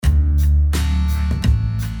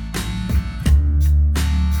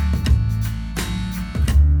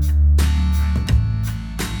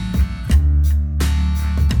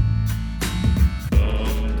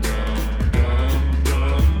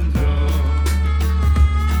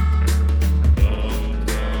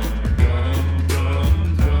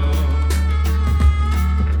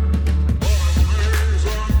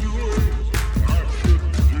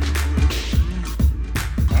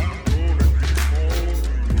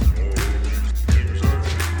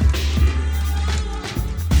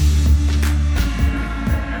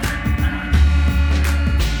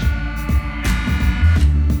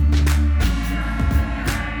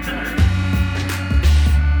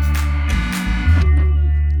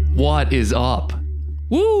What is up?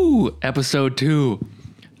 Woo! Episode 2.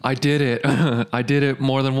 I did it. I did it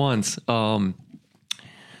more than once.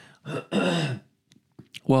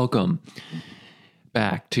 Welcome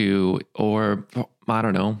back to, or I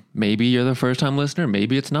don't know, maybe you're the first time listener,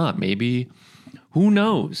 maybe it's not, maybe, who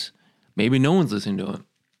knows? Maybe no one's listening to it.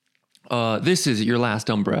 This is Your Last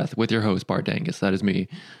Dumb Breath with your host, Bart Dangus. That is me.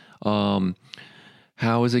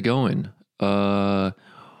 How is it going?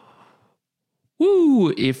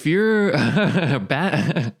 If you're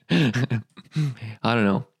bad, I don't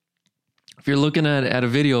know. If you're looking at a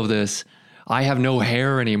video of this, I have no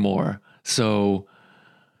hair anymore. So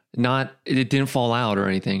it didn't fall out or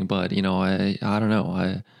anything, but you know, I don't know.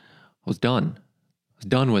 I was done. I was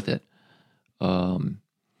done with it.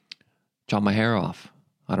 Chop my hair off.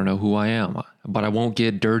 I don't know who I am, but I won't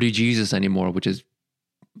get Dirty Jesus anymore, which is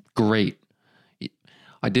great.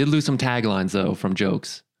 I did lose some taglines though from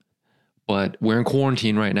jokes. But we're in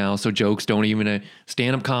quarantine right now, so jokes don't even...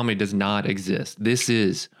 Stand-up comedy does not exist. This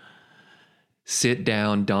is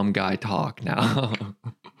sit-down, dumb guy talk now.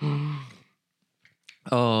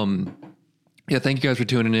 Yeah, thank you guys for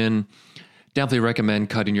tuning in. Definitely recommend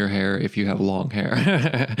cutting your hair if you have long hair.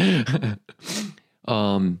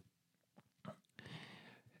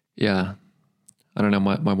 Yeah. I don't know,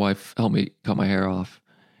 my wife helped me cut my hair off.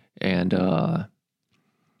 And...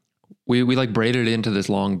 We like braided it into this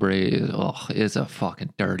long braid. Oh, it's a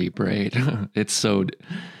fucking dirty braid. It's so,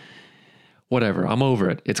 whatever. I'm over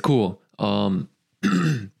it. It's cool. But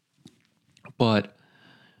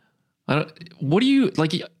what do you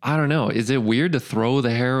like? I don't know. Is it weird to throw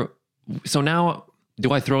the hair? So now,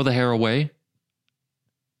 do I throw the hair away?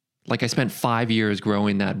 Like I spent 5 years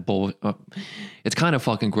growing that bull. It's kind of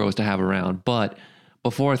fucking gross to have around. But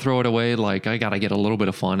before I throw it away, like I gotta get a little bit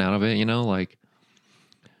of fun out of it. You know, like.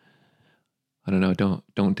 I don't know,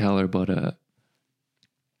 don't tell her, but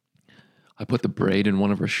I put the braid in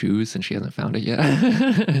one of her shoes and she hasn't found it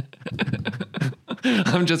yet.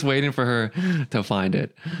 I'm just waiting for her to find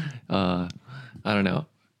it. I don't know.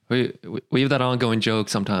 We have that ongoing joke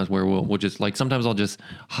sometimes where we'll just like, sometimes I'll just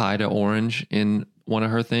hide an orange in one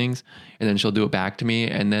of her things and then she'll do it back to me.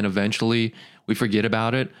 And then eventually we forget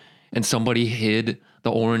about it. And somebody hid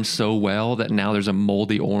the orange so well that now there's a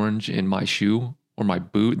moldy orange in my shoe. Or my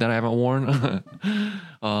boot that I haven't worn.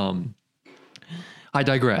 I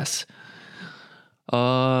digress.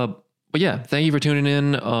 But yeah, thank you for tuning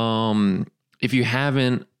in. If you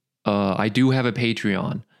haven't, I do have a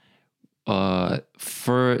Patreon.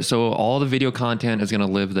 So all the video content is gonna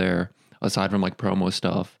live there, aside from like promo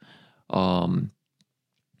stuff. So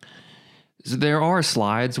there are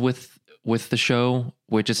slides with the show,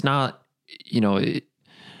 which it's not, you know.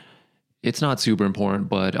 It's not super important,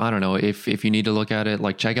 but I don't know if you need to look at it,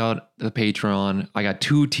 like check out the Patreon. I got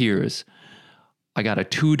 2 tiers. I got a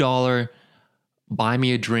 $2 buy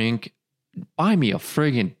me a drink, buy me a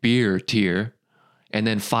friggin' beer tier. And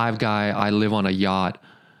then 5 guy, I live on a yacht,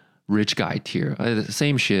 rich guy tier.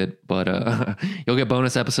 Same shit, but you'll get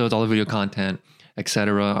bonus episodes, all the video content,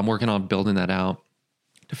 etc. I'm working on building that out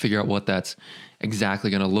to figure out what that's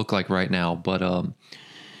exactly going to look like right now. But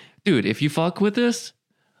dude, if you fuck with this,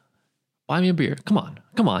 buy me a beer. Come on,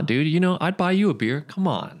 dude. You know, I'd buy you a beer. Come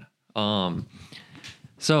on. I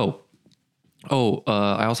also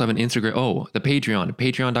have an Instagram. The Patreon,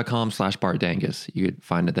 patreon.com/BartDangus. You could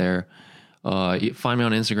find it there. You find me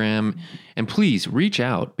on Instagram and please reach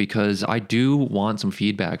out because I do want some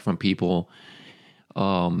feedback from people.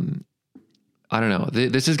 I don't know.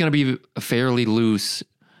 This is going to be fairly loose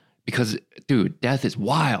because dude, death is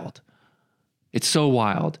wild. It's so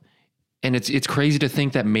wild. And it's crazy to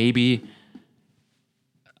think that maybe,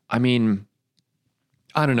 I mean,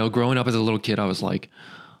 I don't know, growing up as a little kid, I was like,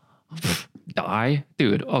 die?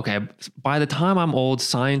 Dude, okay, by the time I'm old,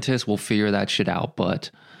 scientists will figure that shit out,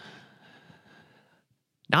 but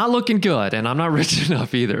not looking good, and I'm not rich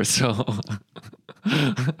enough either, so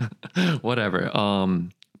whatever.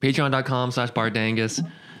 Patreon.com/BartDangus,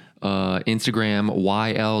 Instagram,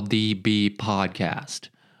 YLDB podcast.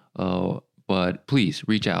 But please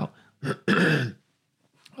reach out.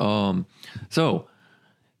 So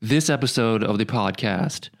this episode of the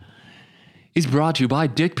podcast is brought to you by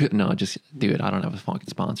Dick Pill. No, just dude, I don't have a fucking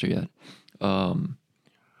sponsor yet. I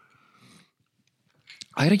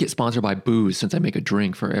gotta get sponsored by booze since I make a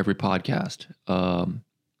drink for every podcast.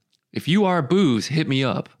 If you are booze, hit me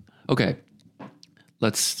up. Okay,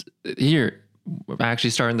 we're actually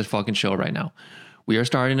starting the fucking show right now. We are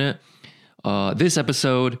starting it. This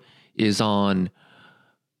episode is on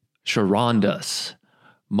Charondas.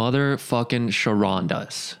 Motherfucking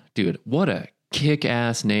Charondas. Dude, what a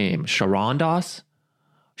kick-ass name. Charondas?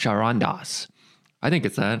 Charondas. I think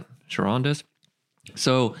it's that. Charondas.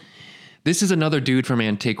 So this is another dude from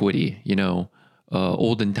antiquity,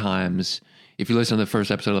 olden times. If you listen to the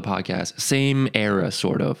first episode of the podcast, same era,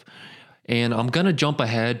 sort of. And I'm going to jump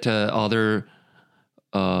ahead to other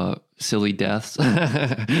silly deaths.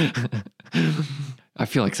 I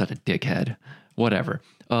feel like such a dickhead. Whatever.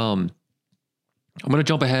 I'm going to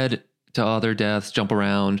jump ahead to other deaths, jump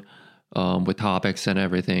around with topics and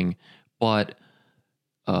everything. But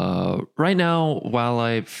right now, while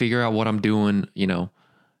I figure out what I'm doing, no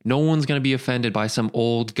one's going to be offended by some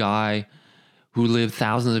old guy who lived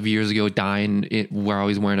thousands of years ago dying where I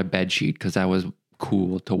was wearing a bed sheet because that was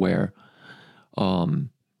cool to wear. So,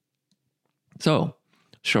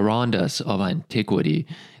 Charondas of antiquity.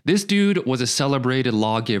 This dude was a celebrated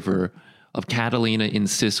lawgiver of Catalina in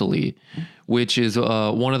Sicily, which is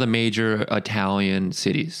one of the major Italian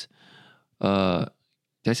cities. Did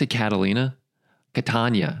I say Catalina?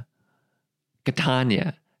 Catania.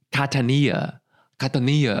 Catania.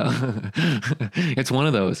 It's one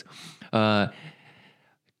of those.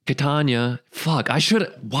 Catania. Fuck.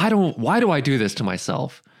 Why do I do this to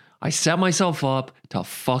myself? I set myself up to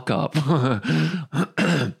fuck up.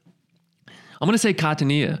 I'm going to say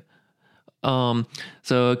Catania.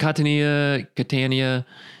 So Catania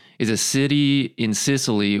is a city in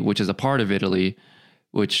Sicily, which is a part of Italy,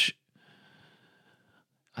 which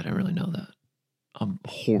I didn't really know that. I'm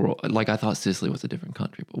horrible. Like, I thought Sicily was a different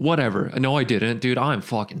country, but whatever. No, I didn't, dude. I'm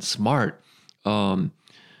fucking smart. But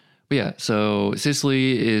yeah, so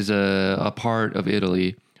Sicily is a part of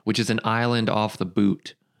Italy, which is an island off the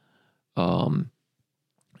boot.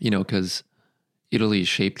 Because Italy is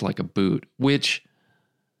shaped like a boot, which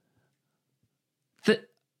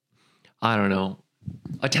I don't know.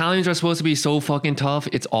 Italians are supposed to be so fucking tough.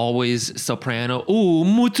 It's always soprano. Oh,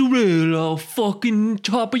 mozzarella, fucking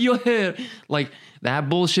top of your head. Like that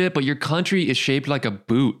bullshit. But your country is shaped like a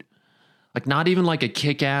boot. Like not even like a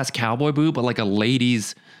kick-ass cowboy boot, but like a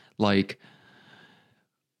lady's, like,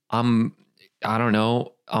 I don't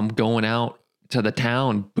know. I'm going out to the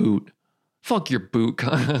town boot. Fuck your boot.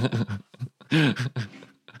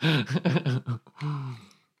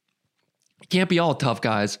 Can't be all tough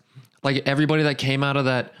guys. Like everybody that came out of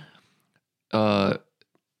that,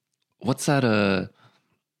 what's that? The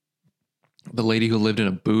lady who lived in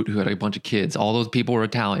a boot who had a bunch of kids. All those people were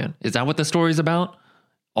Italian. Is that what the story's about?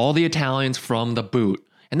 All the Italians from the boot.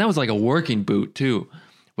 And that was like a working boot too,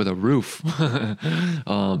 with a roof.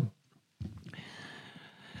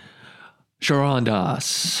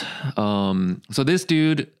 Charondas. So this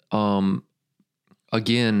dude,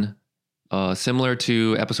 again, similar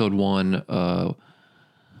to episode 1,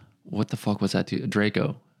 what the fuck was that dude?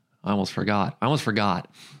 Draco. I almost forgot.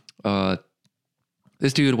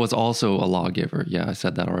 This dude was also a lawgiver. Yeah, I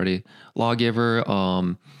said that already. Lawgiver.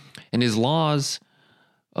 And his laws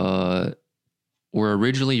were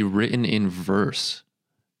originally written in verse.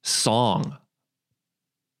 Song.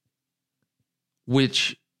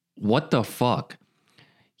 Which, what the fuck?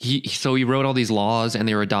 So he wrote all these laws and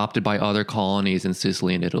they were adopted by other colonies in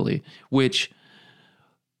Sicily and Italy, which,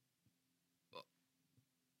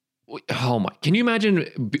 oh my, can you imagine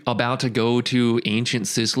about to go to ancient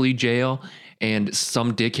Sicily jail and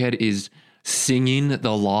some dickhead is singing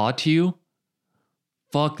the law to you?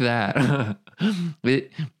 Fuck that.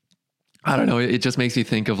 I don't know. It just makes me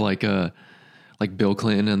think of like Bill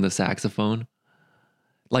Clinton and the saxophone.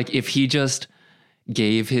 Like if he just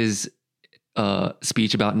gave his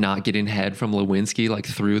speech about not getting head from Lewinsky like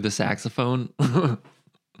through the saxophone,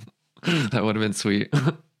 that would have been sweet.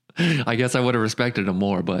 I guess I would have respected him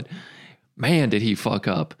more, but man, did he fuck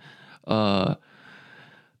up. But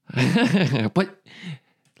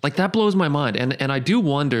like that blows my mind. And I do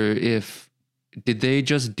wonder if, did they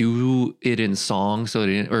just do it in song so they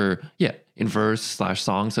didn't, or yeah, in verse /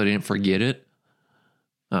 song so they didn't forget it?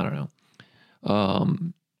 I don't know.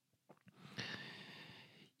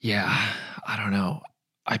 Yeah, I don't know.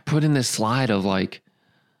 I put in this slide of like,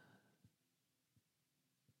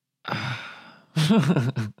 I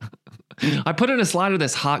put in a slide of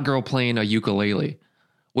this hot girl playing a ukulele,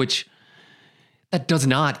 which that does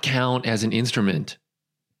not count as an instrument,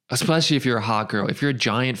 especially if you're a hot girl. If you're a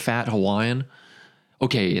giant fat Hawaiian,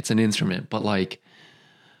 okay, it's an instrument, but like,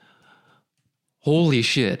 holy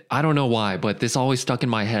shit. I don't know why, but this always stuck in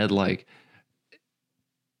my head, like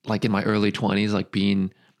in my early 20s, like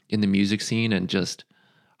being in the music scene and just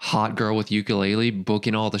hot girl with ukulele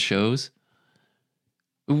booking all the shows.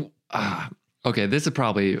 Ooh, okay, this is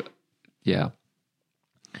probably, yeah.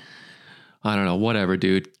 I don't know, whatever,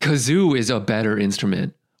 dude. Kazoo is a better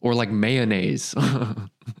instrument. Or like mayonnaise.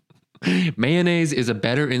 Mayonnaise is a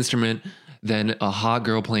better instrument than a hot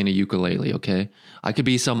girl playing a ukulele, okay? I could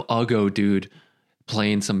be some uggo dude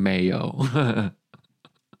playing some mayo.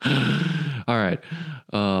 All right.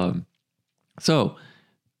 So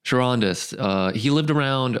Charondas, he lived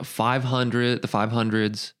around the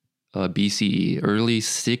 500s BCE, early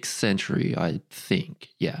 6th century, I think.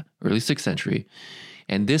 Yeah, early 6th century.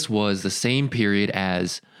 And this was the same period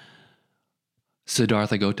as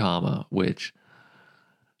Siddhartha Gautama, which,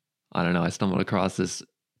 I don't know, I stumbled across this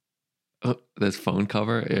phone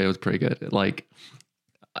cover. It was pretty good. Like,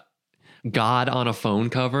 God on a phone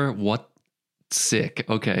cover? What? Sick.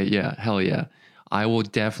 Okay, yeah, hell yeah. I will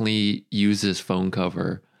definitely use this phone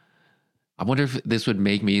cover. I wonder if this would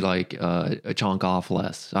make me like a chunk off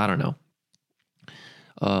less. I don't know.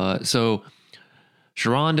 So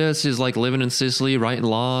Charondas is like living in Sicily, writing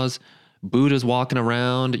laws. Buddha's walking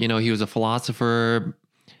around. You know, he was a philosopher,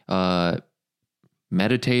 meditator,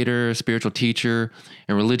 spiritual teacher,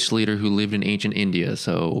 and religious leader who lived in ancient India.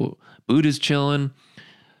 So Buddha's chilling.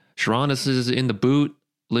 Charondas is in the boot,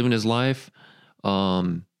 living his life.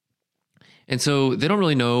 And so they don't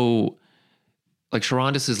really know, like,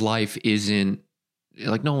 Charondas' life isn't,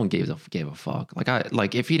 like, no one gave a fuck.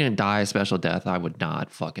 Like if he didn't die a special death, I would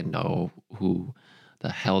not fucking know who the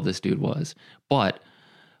hell this dude was. But,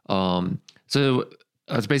 so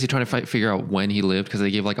I was basically trying to figure out when he lived, because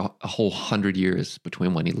they gave like a whole 100 years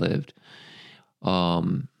between when he lived.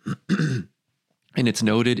 And it's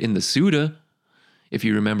noted in the Sutta, if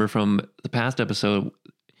you remember from the past episode,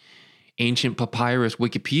 ancient papyrus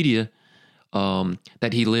Wikipedia,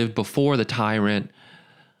 that he lived before the tyrant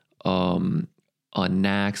Anaxilis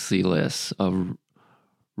of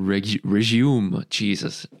Rhegium.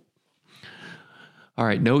 Jesus. All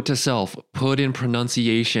right, note to self, put in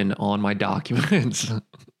pronunciation on my documents.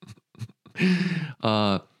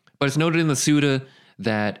 But it's noted in the Sutta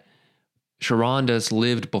that Charondas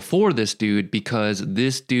lived before this dude because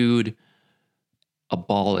this dude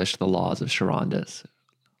abolished the laws of Charondas.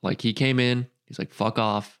 Like, he came in, he's like, fuck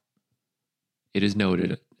off. It is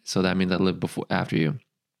noted. So that means I lived after you.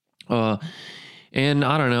 And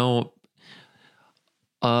I don't know,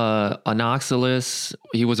 Anaxilis,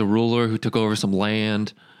 he was a ruler who took over some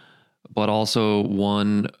land, but also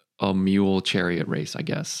won a mule chariot race, I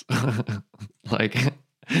guess. Like,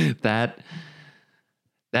 that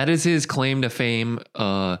is his claim to fame,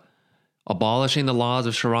 abolishing the laws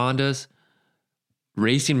of Charondas,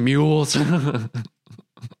 racing mules,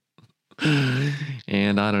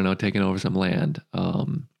 and I don't know, taking over some land.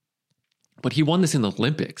 But he won this in the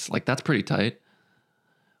Olympics. Like, that's pretty tight.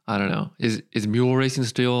 I don't know. Is mule racing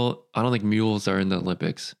still? I don't think mules are in the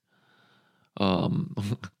Olympics.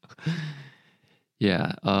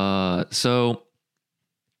 Yeah. So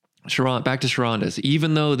back to Charondas.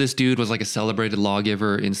 Even though this dude was like a celebrated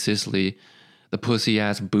lawgiver in Sicily, the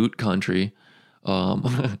pussy-ass boot country,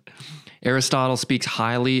 Aristotle speaks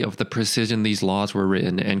highly of the precision these laws were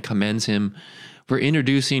written and commends him for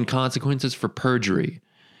introducing consequences for perjury,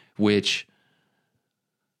 which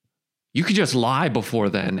you could just lie before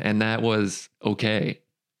then, and that was okay.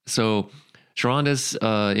 So Charondas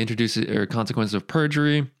introduces consequences of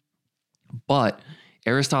perjury, but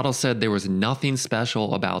Aristotle said there was nothing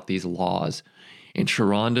special about these laws, and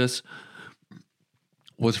Charondas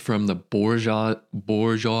was from the bourgeoisie.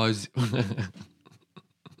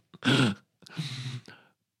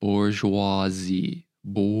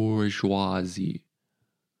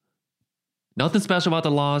 Nothing special about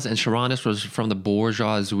the laws, and Charondas was from the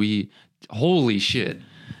bourgeoisie. Holy shit.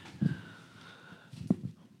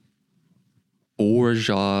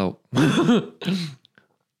 God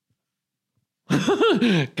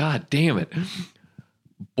damn it.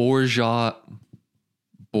 Bourgeoisie.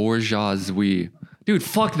 Dude,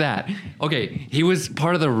 fuck that. Okay, he was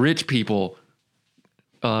part of the rich people.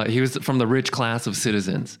 He was from the rich class of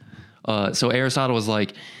citizens. So Aristotle was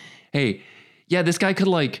like, hey, yeah, this guy could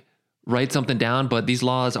like write something down, but these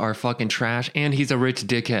laws are fucking trash, and he's a rich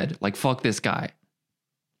dickhead. Like, fuck this guy.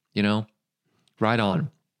 You know? Right on.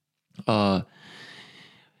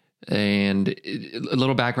 And a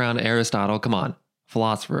little background, Aristotle, come on.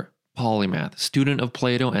 Philosopher, polymath, student of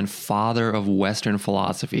Plato, and father of Western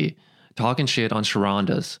philosophy. Talking shit on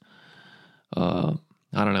Charondas. I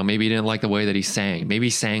don't know, maybe he didn't like the way that he sang. Maybe he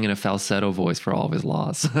sang in a falsetto voice for all of his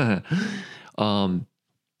laws.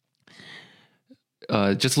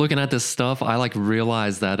 Just looking at this stuff, I like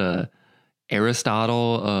realized that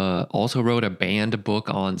Aristotle also wrote a banned book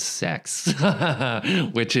on sex, that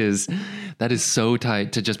is so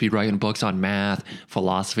tight to just be writing books on math,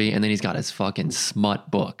 philosophy, and then he's got his fucking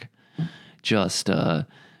smut book. Just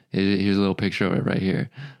here's a little picture of it right here.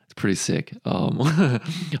 It's pretty sick. I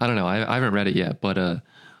don't know. I haven't read it yet, but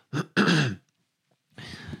I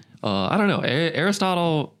don't know.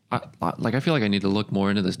 Aristotle, I feel like I need to look more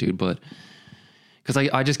into this dude, but because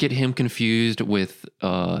I just get him confused with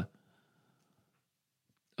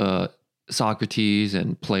Socrates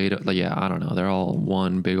and Plato. Like, yeah, I don't know. They're all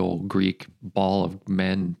one big old Greek ball of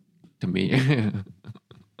men to me.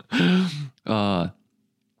 But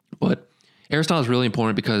Aristotle is really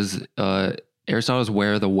important because Aristotle is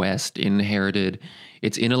where the West inherited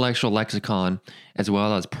its intellectual lexicon as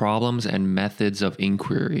well as problems and methods of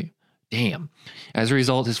inquiry. Damn. As a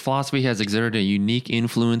result, his philosophy has exerted a unique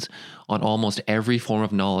influence on almost every form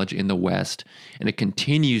of knowledge in the West, and it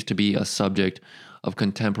continues to be a subject of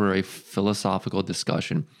contemporary philosophical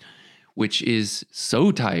discussion, which is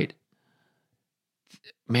so tight.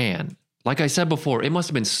 Man, like I said before, it must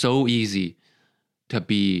have been so easy to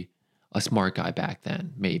be a smart guy back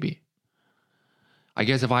then, maybe. I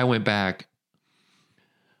guess if I went back,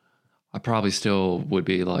 I probably still would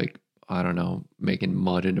be like, I don't know, making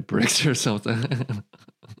mud into bricks or something.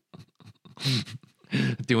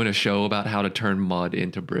 Doing a show about how to turn mud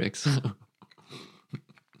into bricks.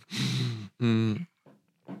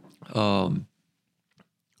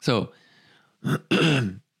 So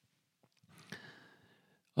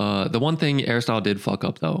the one thing Aristotle did fuck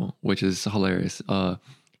up though, which is hilarious,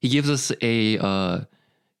 he gives us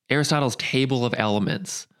Aristotle's table of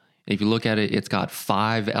elements. And if you look at it, it's got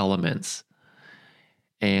 5 elements.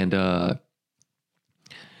 And I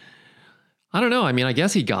don't know. I mean, I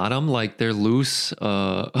guess he got them. Like, they're loose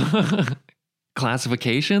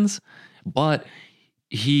classifications. But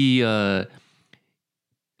he,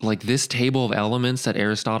 like, this table of elements that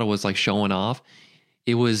Aristotle was, like, showing off,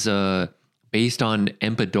 it was based on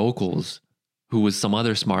Empedocles, who was some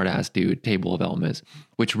other smart-ass dude, table of elements.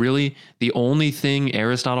 Which really, the only thing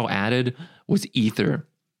Aristotle added was ether.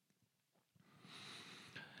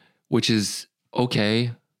 Which is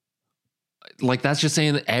okay. Like, that's just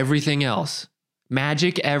saying that everything else,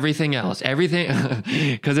 magic, everything else, everything,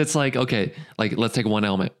 because it's like, okay, like, let's take one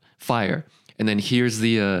element, fire, and then here's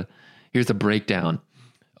the breakdown.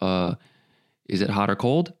 Is it hot or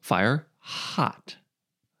cold? Fire, hot.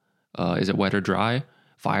 Is it wet or dry?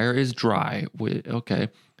 Fire is dry. Okay.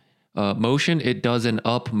 Motion, it does an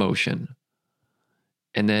up motion,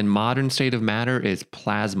 and then modern state of matter is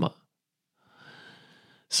plasma.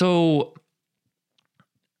 So,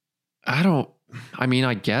 I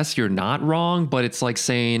guess you're not wrong, but it's like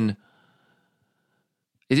saying,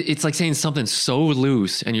 it's like saying something so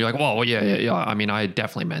loose and you're like, oh, yeah. I mean, I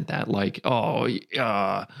definitely meant that. Like, oh,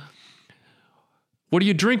 what are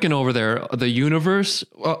you drinking over there? The universe?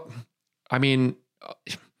 Well, I mean,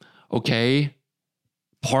 okay.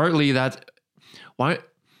 Partly that's, why?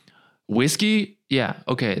 Whiskey? Yeah.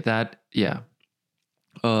 Okay. That, yeah.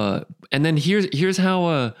 And then here's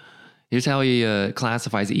how he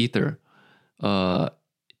classifies ether.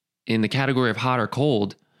 In the category of hot or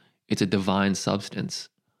cold, it's a divine substance.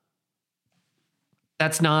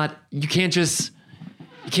 That's not, you can't just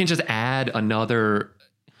add another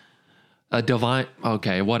a divine.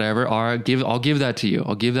 Okay, whatever. All right, I'll give that to you.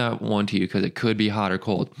 I'll give that one to you because it could be hot or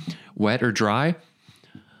cold, wet or dry.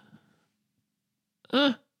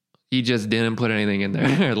 He just didn't put anything in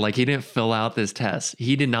there. Like, he didn't fill out this test.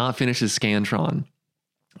 He did not finish his Scantron.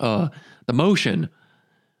 The motion,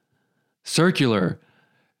 circular,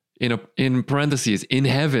 in parentheses, in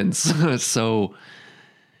heavens. So,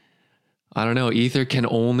 I don't know. Ether can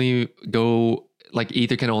only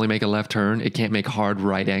make a left turn. It can't make hard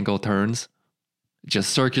right angle turns.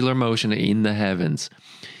 Just circular motion in the heavens.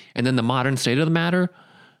 And then the modern state of the matter,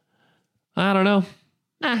 I don't know.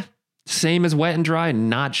 Same as wet and dry,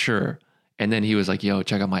 not sure. And then he was like, yo,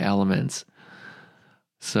 check out my elements.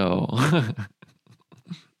 So,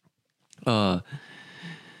 I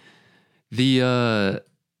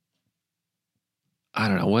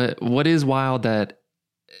don't know, what is wild that,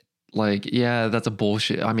 like, yeah, that's a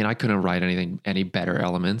bullshit. I mean, I couldn't write any better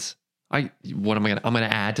elements. I'm going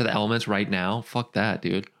to add to the elements right now. Fuck that,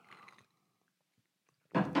 dude.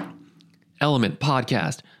 Element,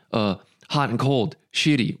 podcast, hot and cold,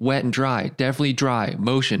 shitty, wet and dry, definitely dry,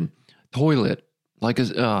 motion, toilet, like,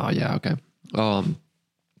 oh yeah, okay.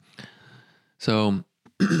 So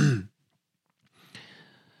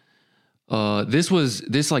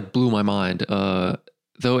this like blew my mind.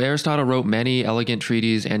 Though Aristotle wrote many elegant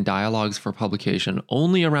treatises and dialogues for publication,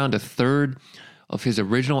 only around a third of his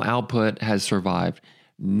original output has survived.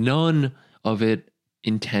 None of it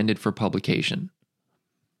intended for publication.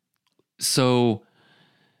 So,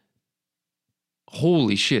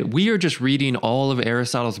 holy shit, we are just reading all of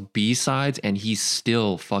Aristotle's B-sides and he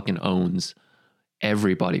still fucking owns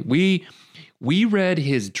everybody. We read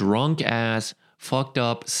his drunk ass fucked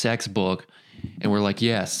up sex book. And we're like,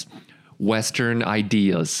 yes, Western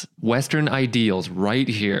ideals right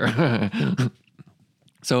here.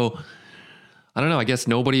 So I don't know. I guess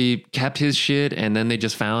nobody kept his shit, and then they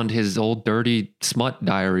just found his old dirty smut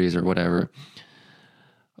diaries or whatever.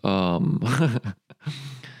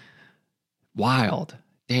 Wild.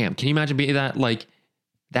 Damn. Can you imagine being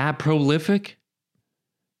that prolific?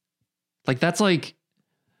 Like, that's like,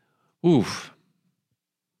 oof.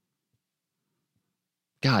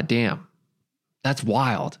 God damn. That's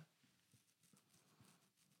wild.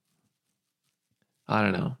 I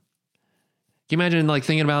don't know. Can you imagine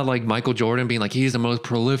thinking about Michael Jordan being he's the most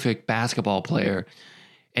prolific basketball player,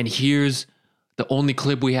 and here's the only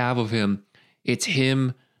clip we have of him. It's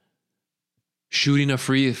him shooting a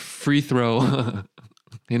free throw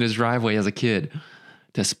in his driveway as a kid,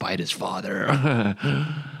 despite his father.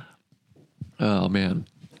 Oh man,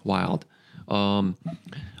 wild. All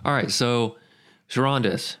right, so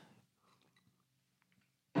Charondas.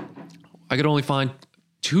 I could only find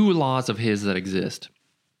 2 laws of his that exist,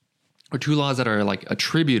 or 2 laws that are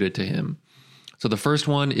attributed to him. So the first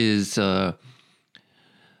one is to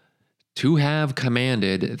have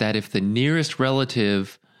commanded that if the nearest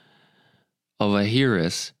relative of a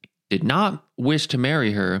heiress did not wish to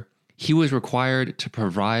marry her, he was required to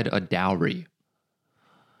provide a dowry.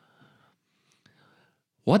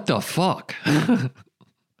 What the fuck?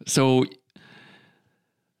 So,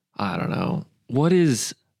 I don't know. What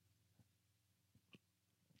is...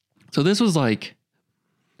 So this was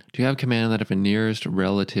to have command that if a nearest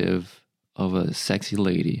relative of a sexy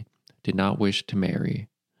lady did not wish to marry,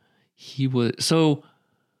 he would... So...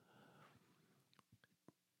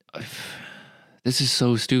 This is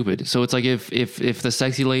so stupid. So it's if the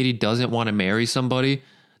sexy lady doesn't want to marry somebody,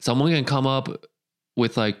 someone can come up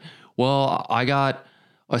with well, I got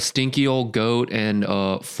a stinky old goat and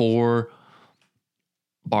 4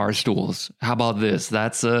 bar stools. How about this?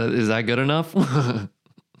 That's is that good enough?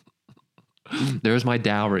 There's my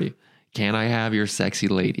dowry. Can I have your sexy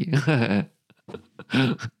lady?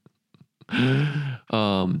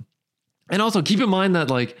 And also keep in mind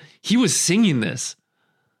that he was singing this.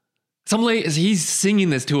 He's singing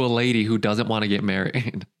this to a lady who doesn't want to get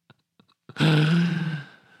married.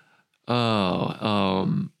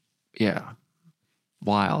 Yeah.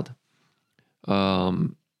 Wild. All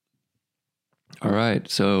right.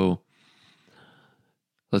 So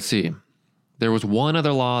let's see. There was one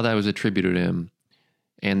other law that was attributed to him,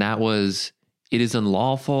 and that was, it is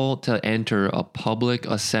unlawful to enter a public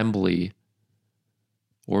assembly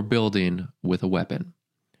or building with a weapon.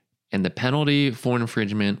 And the penalty for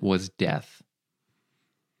infringement was death.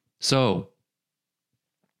 So,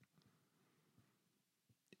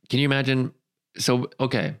 can you imagine? So,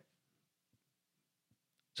 okay.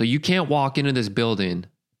 So you can't walk into this building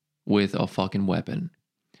with a fucking weapon.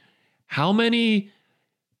 How many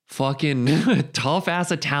fucking tough ass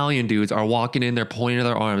Italian dudes are walking in there pointing to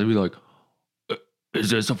their arms and be like, is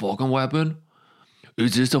this a fucking weapon?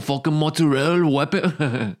 Is this a fucking mozzarella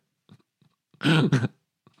weapon?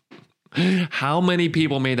 How many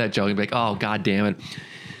people made that joke and be like, oh, god damn it.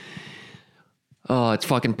 Oh, it's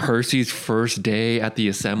fucking Percy's first day at the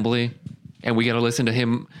assembly, and we got to listen to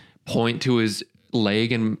him point to his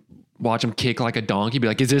leg and watch him kick like a donkey. Be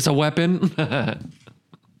like, is this a weapon? So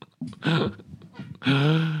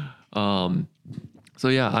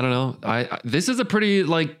yeah, I don't know. This is a pretty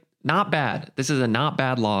not bad. This is a not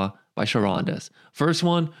bad law by Charondas. First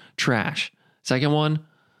one, trash. Second one,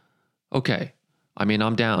 okay. I mean,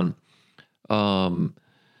 I'm down.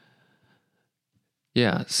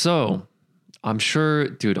 Yeah, so I'm sure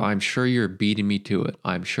you're beating me to it.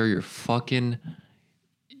 I'm sure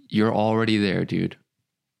you're already there, dude.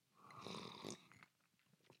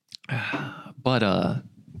 But,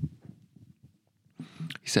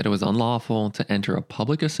 he said it was unlawful to enter a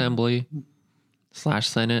public assembly /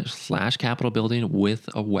 Senate / Capitol building with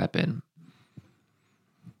a weapon.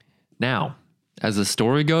 Now, as the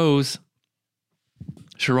story goes,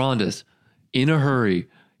 Charondas, in a hurry,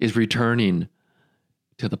 is returning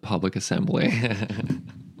to the public assembly.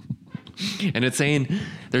 And it's saying,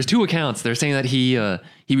 there's 2 accounts. They're saying that he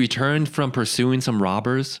returned from pursuing some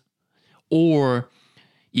robbers, or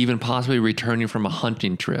even possibly returning from a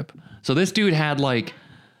hunting trip. So this dude had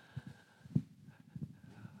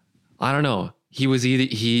I don't know. He was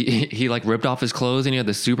either he ripped off his clothes and he had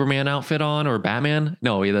the Superman outfit on, or Batman.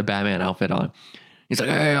 No, he had the Batman outfit on. He's like,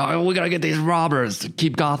 hey, we gotta get these robbers to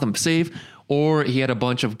keep Gotham safe. Or he had a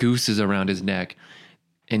bunch of gooses around his neck,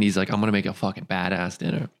 and he's like, I'm gonna make a fucking badass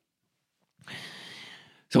dinner.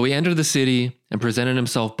 So he entered the city and presented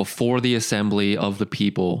himself before the assembly of the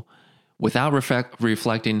people without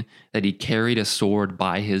reflecting that he carried a sword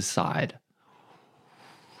by his side.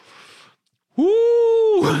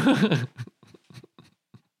 Woo!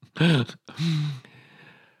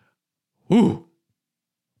 Woo!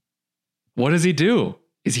 What does he do?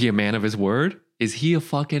 Is he a man of his word? Is he a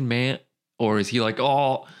fucking man? Or is he like,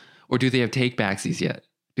 oh, or do they have take backsies yet?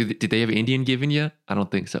 Did they have Indian given yet? I don't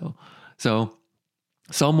think so. So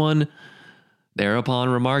someone thereupon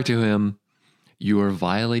remarked to him, "You are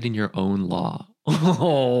violating your own law."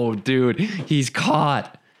 Oh, dude, he's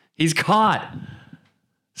caught. He's caught.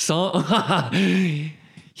 So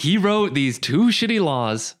he wrote these 2 shitty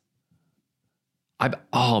laws. I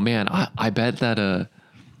bet that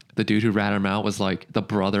the dude who ratted him out was like the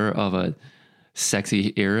brother of a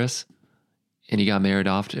sexy heiress, and he got married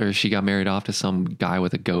off to, or she got married off to some guy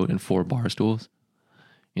with a goat and 4 bar stools.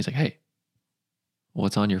 He's like, "Hey,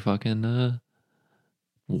 what's on your fucking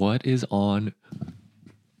what is on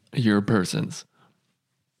your persons?"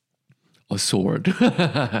 "A sword."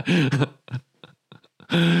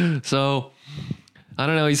 So I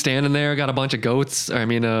don't know. He's standing there, got a bunch of gooses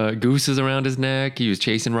around his neck. He was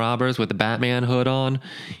chasing robbers with the Batman hood on.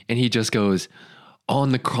 And he just goes,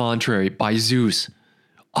 "On the contrary, by Zeus,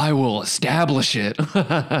 I will establish it."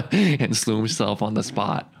 And slew himself on the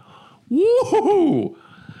spot. Woo!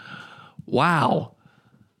 Wow.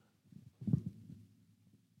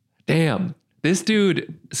 Damn. This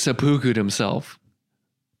dude seppuku'd himself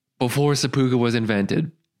before seppuku was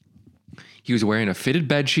invented. He was wearing a fitted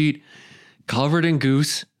bedsheet, covered in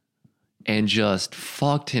goose, and just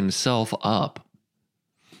fucked himself up.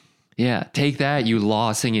 Yeah, take that, you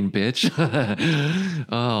law singing bitch.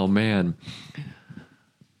 Oh, man.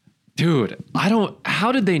 Dude,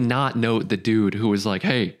 how did they not note the dude who was like,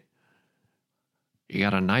 "Hey, you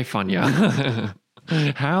got a knife on you"?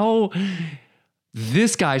 How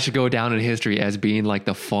this guy should go down in history as being like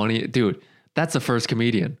the funny dude. That's the first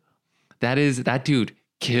comedian. That dude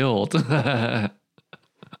killed.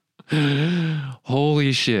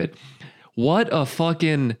 Holy shit. What a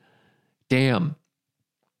fucking damn.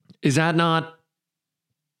 Is that not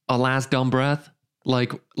a last dumb breath?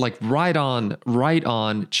 Like right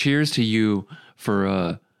on. Cheers to you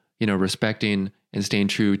for respecting and staying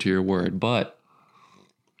true to your word. But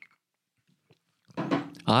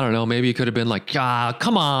I don't know, maybe it could have been like,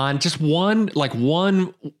 come on, just one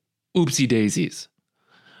oopsie daisies.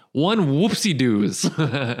 One whoopsie doos.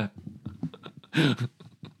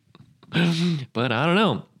 But I don't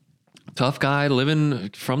know. Tough guy living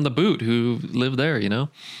from the boot who lived there, you know?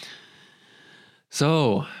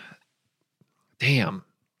 So, damn.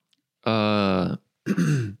 Now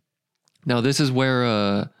this is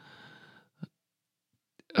where,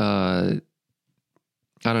 I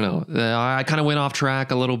don't know. I kind of went off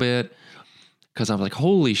track a little bit because I was like,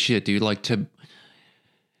 holy shit, dude. Like to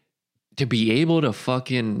be able to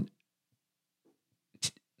fucking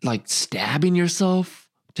like stabbing yourself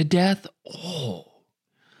to death. Oh,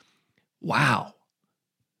 wow.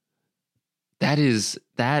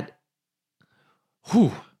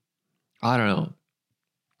 Whew. I don't know.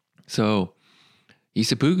 So he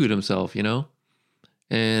seppuku'd himself, you know?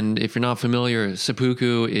 And if you're not familiar,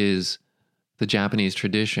 seppuku is the Japanese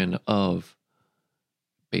tradition of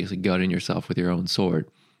basically gutting yourself with your own sword.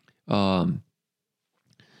 But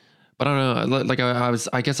I don't know. Like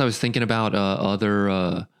I guess I was thinking about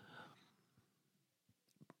other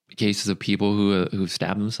cases of people who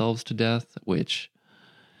stabbed themselves to death, which,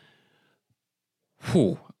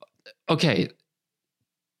 okay.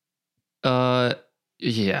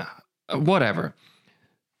 Yeah, whatever.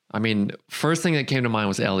 I mean, first thing that came to mind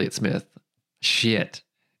was Elliott Smith. Shit.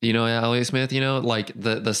 You know Elliott Smith, like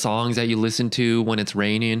the songs that you listen to when it's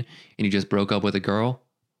raining and you just broke up with a girl,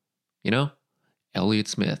 Elliott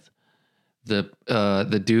Smith.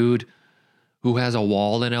 The dude who has a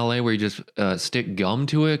wall in LA where you just stick gum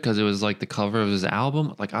to it because it was like the cover of his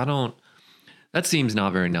album. Like, that seems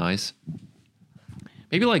not very nice.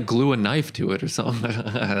 Maybe like glue a knife to it or something.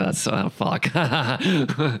 That's fuck.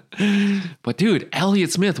 But dude,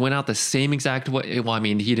 Elliott Smith went out the same exact way. Well, I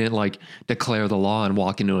mean, he didn't like declare the law and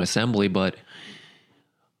walk into an assembly, but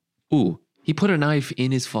he put a knife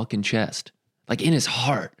in his fucking chest, like in his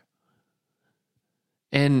heart.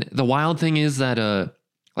 And the wild thing is that,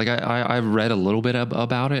 I've read a little bit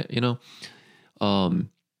about it, he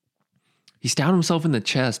stabbed himself in the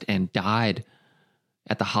chest and died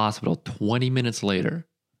at the hospital 20 minutes later.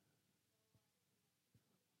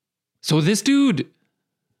 So this dude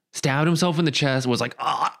stabbed himself in the chest, was like,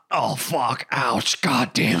 oh fuck, ouch,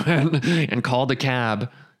 god damn it, and called the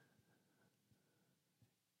cab.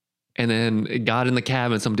 And then got in the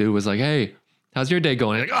cab and some dude was like, "Hey, how's your day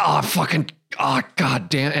going?" Like, "Oh, fucking Oh, god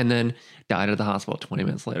damn. And then died at the hospital 20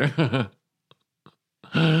 minutes later.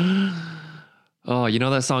 Oh, you know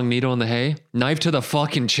that song Needle in the Hay? Knife to the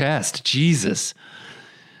fucking chest. Jesus.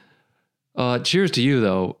 Cheers to you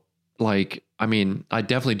though. Like, I mean, I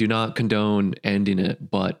definitely do not condone ending it,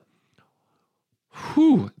 but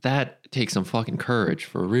whew, that takes some fucking courage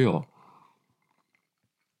for real.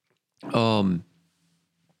 One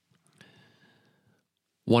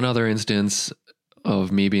other instance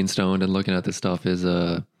of me being stoned and looking at this stuff is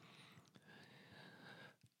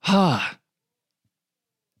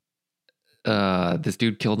this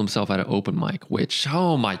dude killed himself at an open mic, which,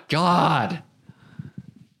 oh my God.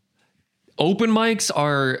 Open mics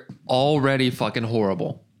are already fucking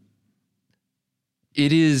horrible.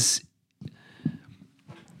 It is.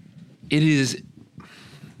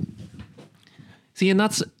 See, and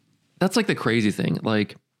that's like the crazy thing.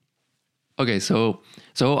 Like, okay, so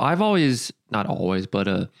I've always, not always, but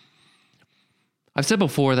I've said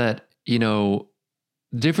before that, you know,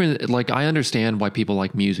 different, like, I understand why people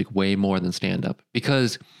like music way more than stand-up,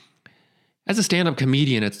 because as a stand-up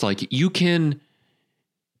comedian, it's like you can't,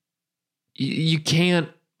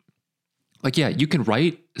 like, yeah, you can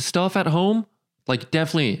write stuff at home, like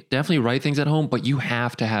definitely write things at home, but you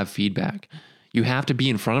have to have feedback. You have to be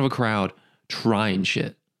in front of a crowd trying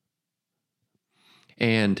shit.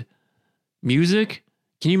 And music,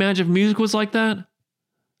 can you imagine if music was like that?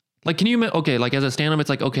 Like, can you, okay, like as a stand-up, it's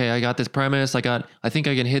like, okay, I got this premise. I think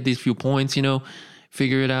I can hit these few points, you know,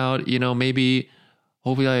 figure it out, you know, maybe,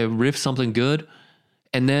 hopefully I riff something good.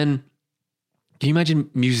 And then, can you imagine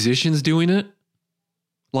musicians doing it?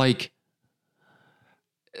 Like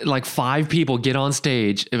 5 people get on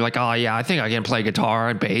stage, they're like, oh yeah, I think I can play guitar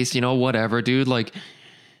and bass, you know, whatever, dude. Like,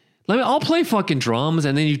 I'll play fucking drums,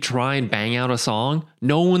 and then you try and bang out a song.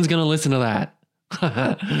 No one's gonna listen to that.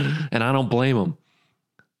 And I don't blame them.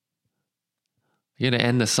 You're gonna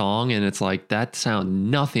end the song, and it's like, that sound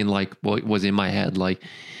nothing like what was in my head. Like,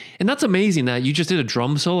 and that's amazing that you just did a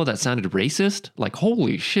drum solo that sounded racist. Like,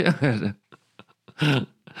 holy shit.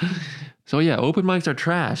 So yeah, open mics are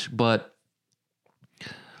trash, but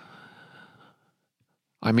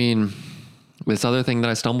I mean, this other thing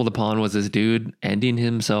that I stumbled upon was this dude ending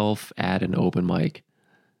himself at an open mic.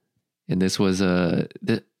 And this was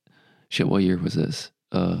shit, what year was this?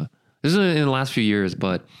 This is in the last few years,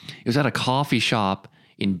 but it was at a coffee shop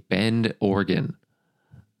in Bend, Oregon.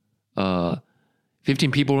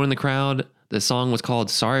 15 people were in the crowd. The song was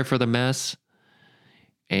called Sorry for the Mess.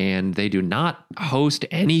 And they do not host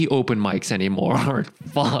any open mics anymore.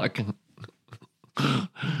 Fuck. But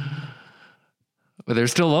they're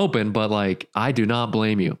still open, but like, I do not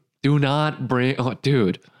blame you. Do not bring, oh,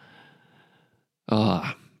 dude.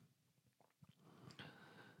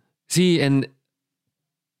 See, and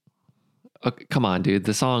come on, dude.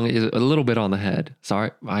 The song is a little bit on the head.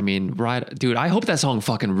 Sorry. I mean, right. Dude, I hope that song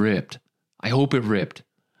fucking ripped. I hope it ripped.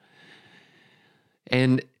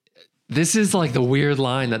 And this is like the weird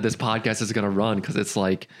line that this podcast is going to run, because it's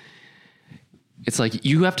like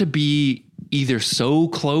you have to be either so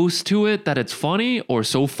close to it that it's funny, or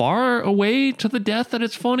so far away to the death that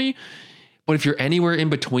it's funny. But if you're anywhere in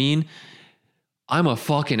between, I'm a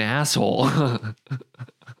fucking asshole.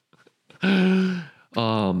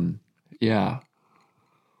 Yeah.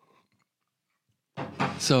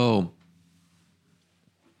 So,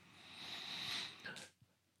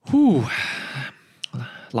 whew.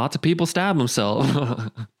 Lots of people stab themselves.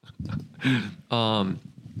 All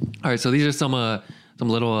right, so these are some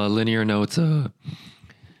little linear notes. So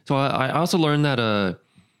I also learned that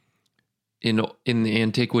in the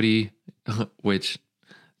antiquity, which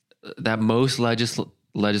that most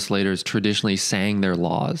legislators traditionally sang their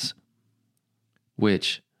laws,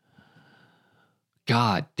 which,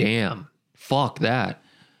 god damn, fuck that.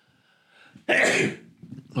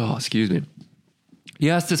 Oh, excuse me.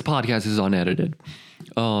 Yes, this podcast is unedited.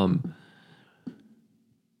 I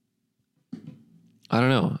don't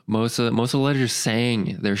know. Most of the legislators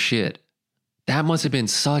sang their shit. That must have been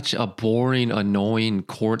such a boring, annoying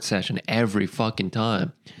court session every fucking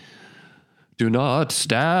time. Do not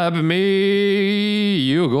stab me.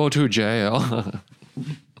 You go to jail.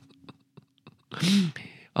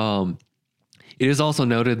 It is also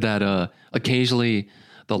noted that occasionally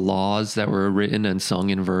the laws that were written and sung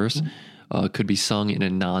in verse could be sung in a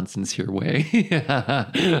non-sincere way,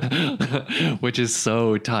 which is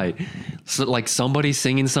so tight. So, like, somebody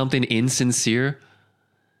singing something insincere,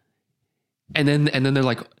 and then they're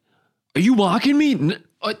like, "Are you mocking me?"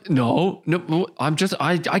 No, I'm just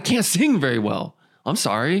I can't sing very well. I'm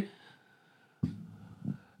sorry.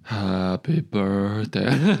 Happy birthday.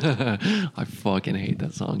 I fucking hate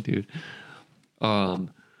that song, dude.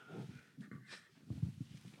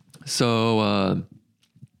 So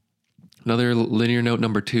another linear note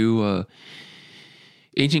number 2.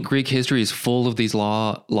 Ancient Greek history is full of these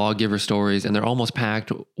lawgiver stories, and they're almost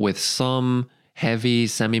packed with some heavy,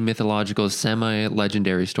 semi-mythological,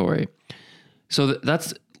 semi-legendary story. So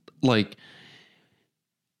that's like,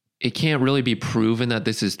 it can't really be proven that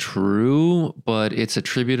this is true, but it's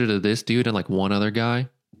attributed to this dude and like one other guy.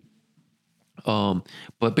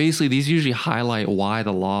 But basically, these usually highlight why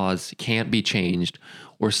the laws can't be changed,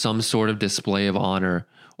 or some sort of display of honor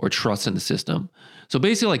or trust in the system. So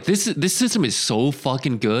basically, like this system is so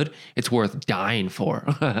fucking good, it's worth dying for.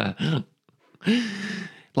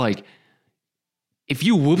 Like, if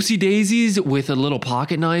you whoopsie daisies with a little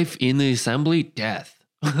pocket knife in the assembly, death.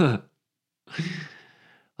 I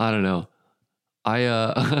don't know.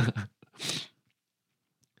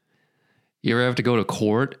 You ever have to go to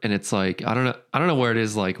court and it's like, I don't know where it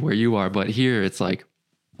is, like where you are, but here it's like,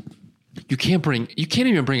 you can't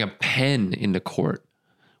even bring a pen into court,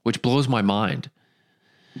 which blows my mind.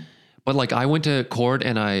 But like, I went to court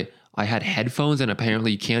and I had headphones, and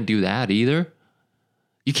apparently you can't do that either.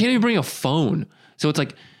 You can't even bring a phone. So it's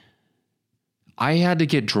like, I had to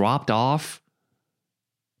get dropped off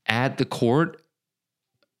at the court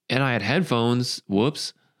and I had headphones.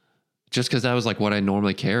 Whoops. Just because that was like what I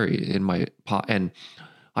normally carry in my pot. And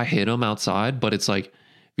I hid them outside, but it's like,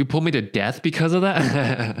 you put me to death because of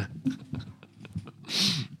that.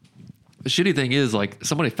 The shitty thing is, like,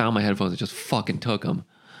 somebody found my headphones and just fucking took them.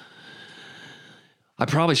 I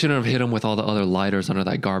probably shouldn't have hit them with all the other lighters under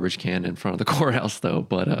that garbage can in front of the courthouse, though.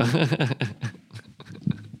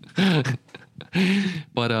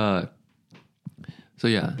 So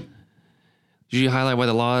yeah. Usually highlight why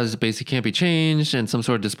the laws basically can't be changed, and some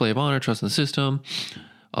sort of display of honor, trust in the system.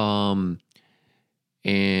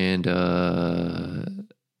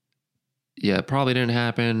 Yeah, it probably didn't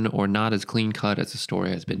happen, or not as clean cut as the story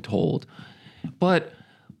has been told. But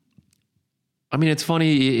I mean, it's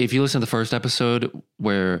funny if you listen to the first episode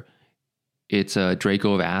where it's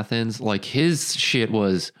Draco of Athens, like his shit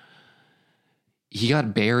was, he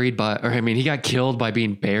got killed by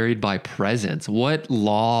being buried by presents. What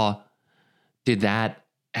law did that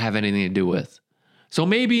have anything to do with? So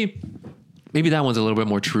maybe that one's a little bit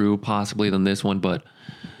more true possibly than this one, but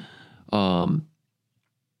I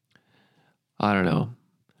don't know.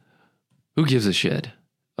 Who gives a shit?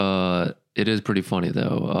 It is pretty funny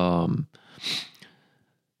though.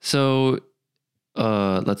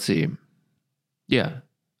 Let's see. Yeah.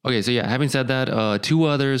 Okay, so yeah, having said that, 2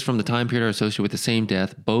 others from the time period are associated with the same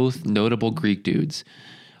death, both notable Greek dudes.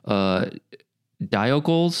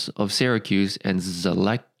 Diocles of Syracuse and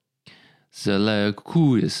Zeleucus.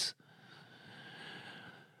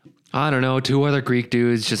 I don't know, 2 other Greek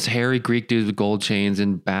dudes, just hairy Greek dudes with gold chains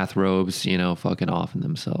and bathrobes, fucking off in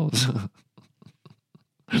themselves.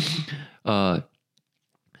 But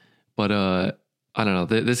I don't know.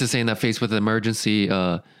 This is saying that faced with an emergency,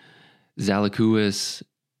 Zeleucus,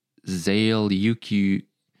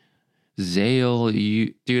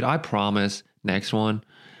 dude, I promise, next one,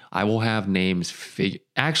 I will have names.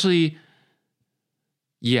 Actually,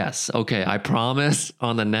 yes. Okay. I promise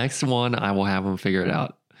on the next one, I will have them figure it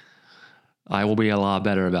out. I will be a lot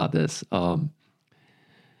better about this. So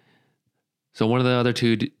one of the other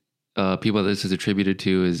 2 people that this is attributed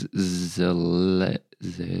to is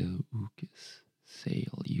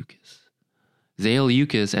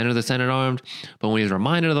Zeleucus entered the Senate armed, but when he was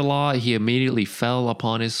reminded of the law, he immediately fell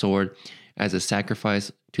upon his sword as a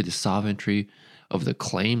sacrifice to the sovereignty of the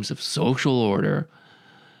claims of social order.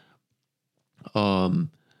 But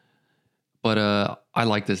I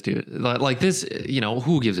like this dude. Like this,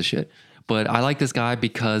 who gives a shit? But I like this guy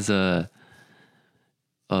because some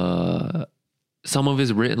of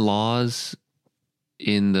his written laws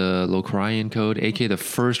in the Locrian Code, aka the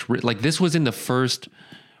first, this was in the first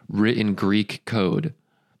written Greek code.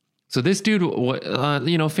 So this dude,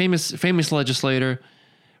 famous legislator,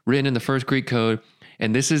 written in the first Greek code,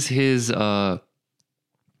 and this is his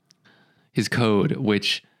code,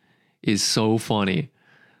 which is so funny.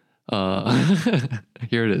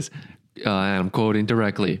 Here it is. I'm quoting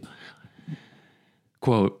directly.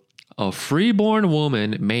 Quote, "A freeborn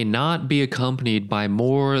woman may not be accompanied by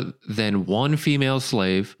more than 1 female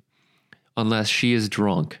slave unless she is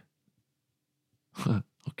drunk."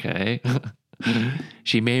 Okay.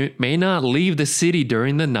 "She may not leave the city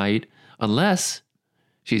during the night unless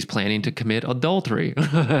she's planning to commit adultery."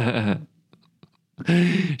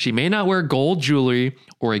 "She may not wear gold jewelry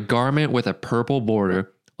or a garment with a purple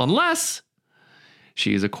border unless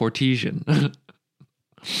she is a courtesan."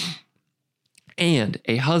 "And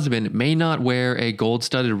a husband may not wear a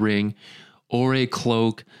gold-studded ring or a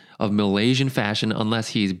cloak of Malaysian fashion unless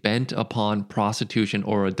he's bent upon prostitution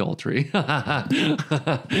or adultery.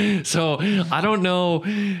 So I don't know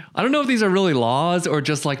if these are really laws or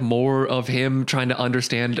just like more of him trying to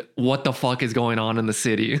understand what the fuck is going on in the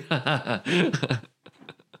city.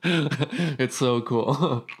 It's so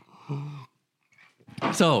cool.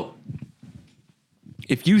 So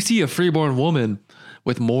if you see a freeborn woman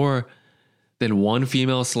with more than one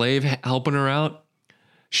female slave helping her out,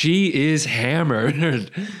 she is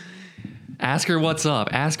hammered. Ask her what's up.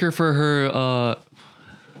 Ask her for her,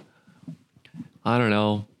 I don't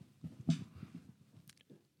know.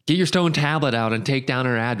 Get your stone tablet out and take down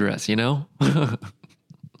her address, you know?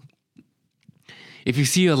 If you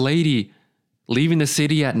see a lady leaving the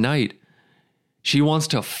city at night, she wants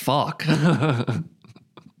to fuck.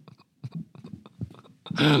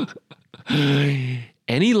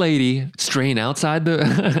 Any lady straying outside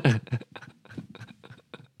the...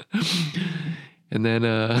 And then,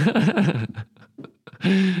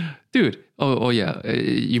 dude, oh yeah,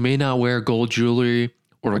 you may not wear gold jewelry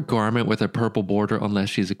or a garment with a purple border unless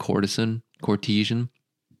she's a courtesan.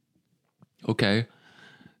 Okay,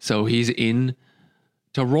 so he's in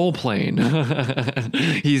to role playing.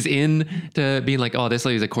 He's in to being like, oh, this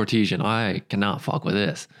lady's a courtesan. I cannot fuck with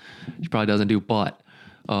this. She probably doesn't do butt.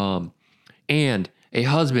 And a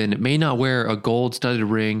husband may not wear a gold-studded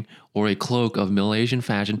ring or a cloak of Malaysian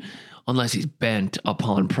fashion unless he's bent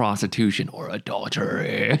upon prostitution or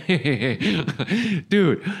adultery.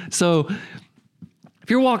 Dude, so if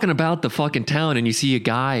you're walking about the fucking town and you see a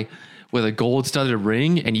guy with a gold-studded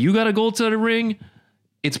ring and you got a gold-studded ring,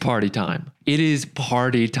 it's party time. It is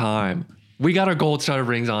party time. We got our gold-studded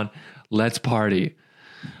rings on. Let's party.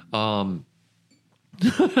 Dude,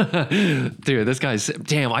 this guy's...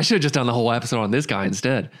 Damn, I should have just done the whole episode on this guy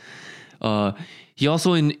instead. He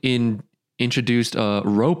also introduced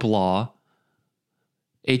rope law,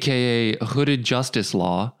 aka hooded justice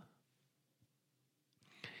law,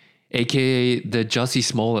 aka the Jussie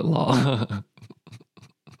Smollett law.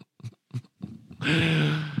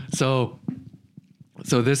 So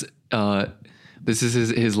this is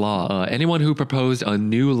his law. Anyone who proposed a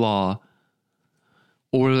new law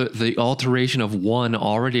or the alteration of one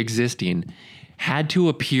already existing had to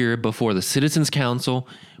appear before the Citizens Council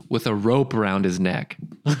with a rope around his neck.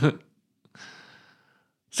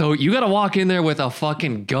 So you got to walk in there with a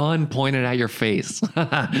fucking gun pointed at your face.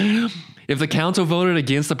 If the council voted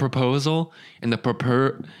against the proposal and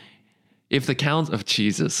if the council... Oh,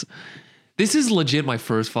 Jesus. This is legit my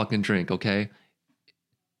first fucking drink, okay?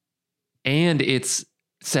 And it's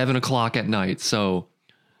 7 o'clock at night, so...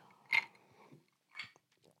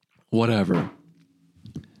 Whatever.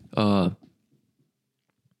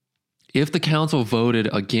 If the council voted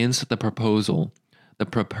against the proposal, the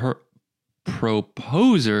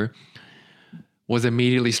proposer was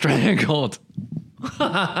immediately strangled.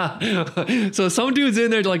 So some dude's in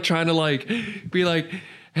there like trying to like be like,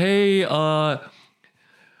 hey, you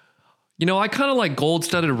know, I kind of like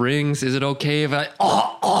gold-studded rings. Is it okay if I...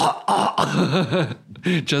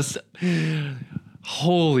 Just...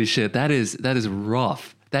 Holy shit, that is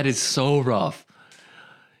rough. That is so rough.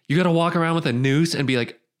 You got to walk around with a noose and be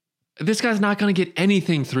like, this guy's not going to get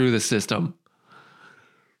anything through the system.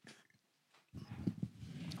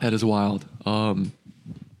 That is wild.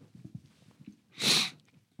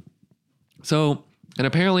 So, and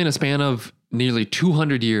apparently in a span of nearly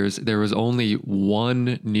 200 years, there was only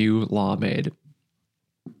one new law made.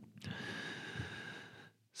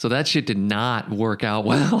 So that shit did not work out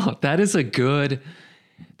well. That is a great,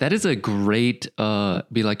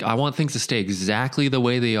 be like, I want things to stay exactly the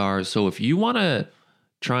way they are. So if you want to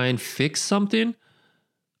try and fix something,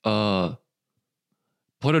 put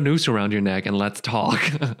a noose around your neck and let's talk.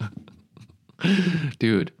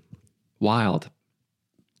 Dude, wild.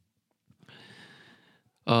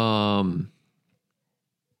 So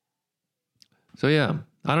yeah,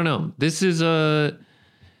 I don't know. This is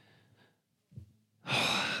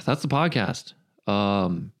that's the podcast.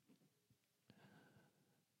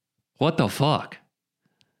 What the fuck?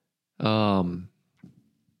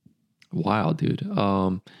 Wild,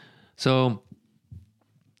 dude. So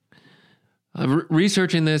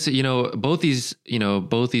researching this, both these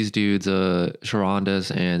dudes,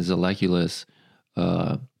 Charondas and Zeleculus,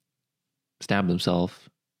 stabbed themselves,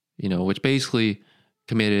 which basically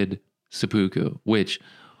committed seppuku, which,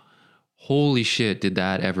 holy shit, did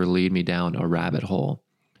that ever lead me down a rabbit hole.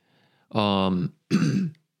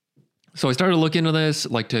 So I started looking into this,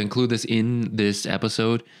 like to include this in this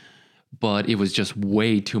episode, but it was just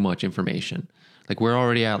way too much information. Like we're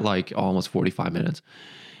already at like almost 45 minutes,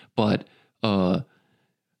 but,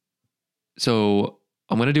 so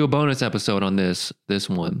I'm going to do a bonus episode on this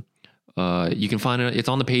one. You can find it. It's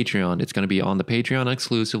on the Patreon. It's going to be on the Patreon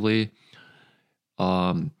exclusively.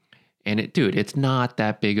 And it's not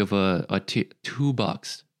that big of a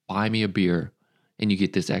 $2. Buy me a beer and you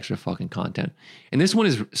get this extra fucking content. And this one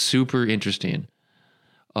is super interesting.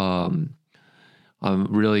 I'm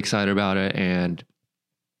really excited about it, and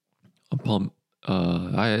I'm pumped.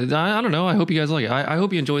 I don't know. I hope you guys like it. I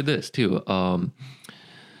hope you enjoyed this too.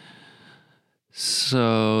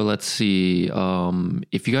 So let's see.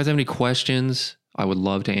 If you guys have any questions, I would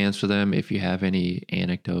love to answer them. If you have any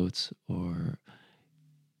anecdotes or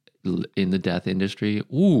in the death industry,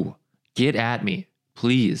 get at me,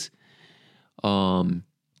 please. But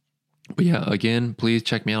yeah, again, please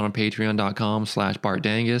check me out on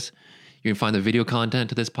patreon.com/BartDangus. You can find the video content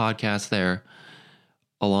to this podcast there,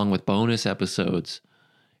 along with bonus episodes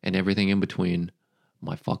and everything in between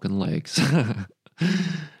my fucking legs.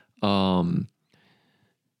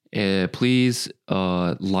 Please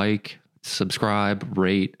like, subscribe,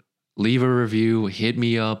 rate, leave a review, hit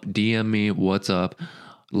me up, DM me, what's up.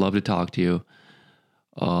 Love to talk to you.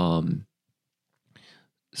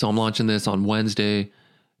 So I'm launching this on Wednesday.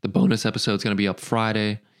 The bonus episode is going to be up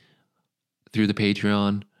Friday through the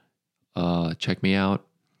Patreon. Check me out.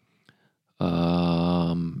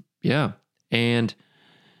 Yeah. And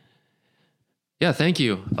yeah, thank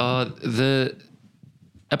you. The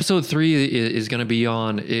episode 3 is going to be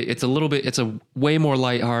on, it's a way more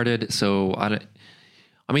lighthearted. So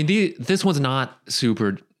this one's not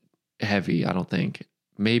super heavy, I don't think.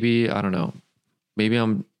 Maybe, I don't know. Maybe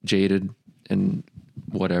I'm jaded and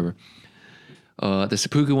whatever. The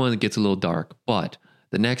seppuku one gets a little dark, but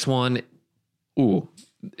the next one,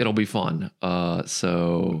 it'll be fun.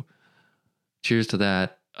 So cheers to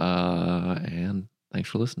that. And thanks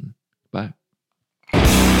for listening. Bye.